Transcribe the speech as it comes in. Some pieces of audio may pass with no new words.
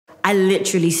I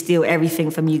literally steal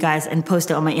everything from you guys and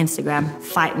post it on my Instagram.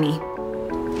 Fight me.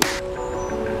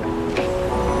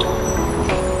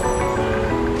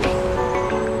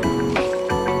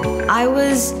 I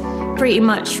was pretty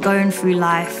much going through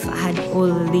life. I had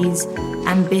all of these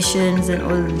ambitions and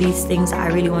all of these things that I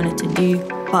really wanted to do.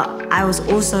 But I was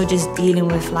also just dealing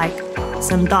with like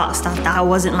some dark stuff that I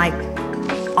wasn't like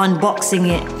unboxing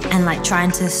it and like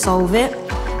trying to solve it.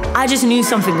 I just knew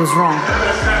something was wrong.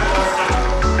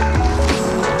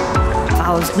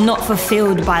 I was not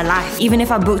fulfilled by life. Even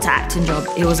if I booked an acting job,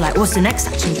 it was like, what's the next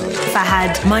acting job? If I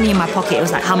had money in my pocket, it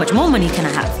was like, how much more money can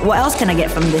I have? What else can I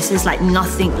get from this? It's like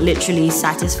nothing literally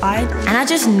satisfied. And I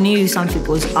just knew something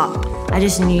was up. I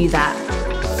just knew that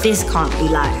this can't be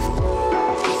life.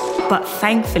 But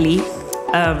thankfully,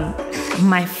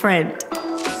 my friend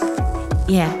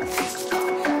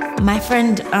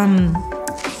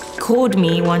called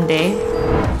me one day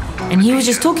and he was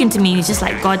just talking to me. He's just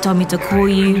like, God told me to call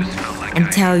you and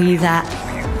tell you that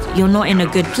you're not in a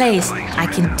good place. I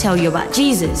can tell you about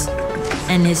Jesus.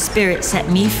 And his spirit set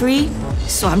me free,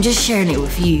 so I'm just sharing it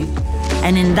with you.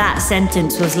 And in that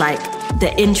sentence was like,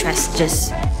 the interest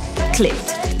just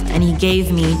clicked. And he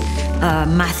gave me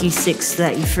Matthew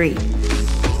 6:33.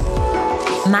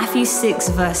 Matthew 6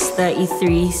 verse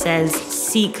 33 says,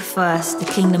 seek first the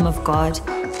kingdom of God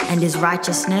and his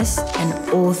righteousness, and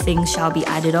all things shall be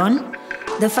added on.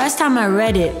 The first time I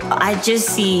read it, I just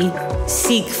see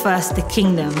seek first the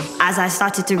kingdom. As I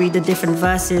started to read the different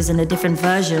verses and the different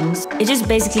versions, it just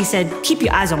basically said, keep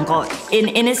your eyes on God.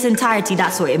 In its entirety,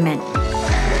 that's what it meant.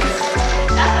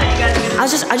 I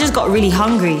just got really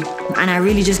hungry, and I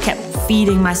really just kept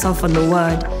feeding myself on the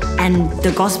word. And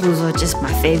the Gospels were just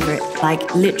my favorite.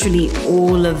 Like literally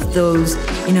all of those,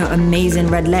 amazing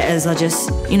red letters are just,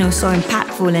 so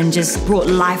impactful and just brought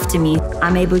life to me.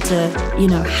 I'm able to,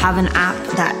 have an app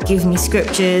that gives me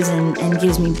scriptures and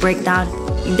gives me breakdown.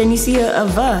 Then you see a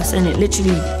verse and it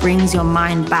literally brings your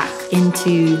mind back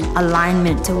into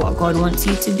alignment to what God wants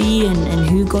you to be and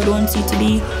who God wants you to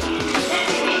be.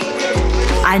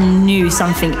 I knew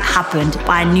something happened, but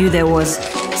I knew there was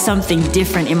something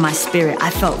different in my spirit. I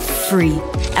felt free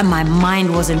and my mind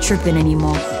wasn't tripping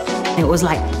anymore. It was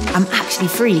like, I'm actually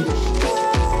free.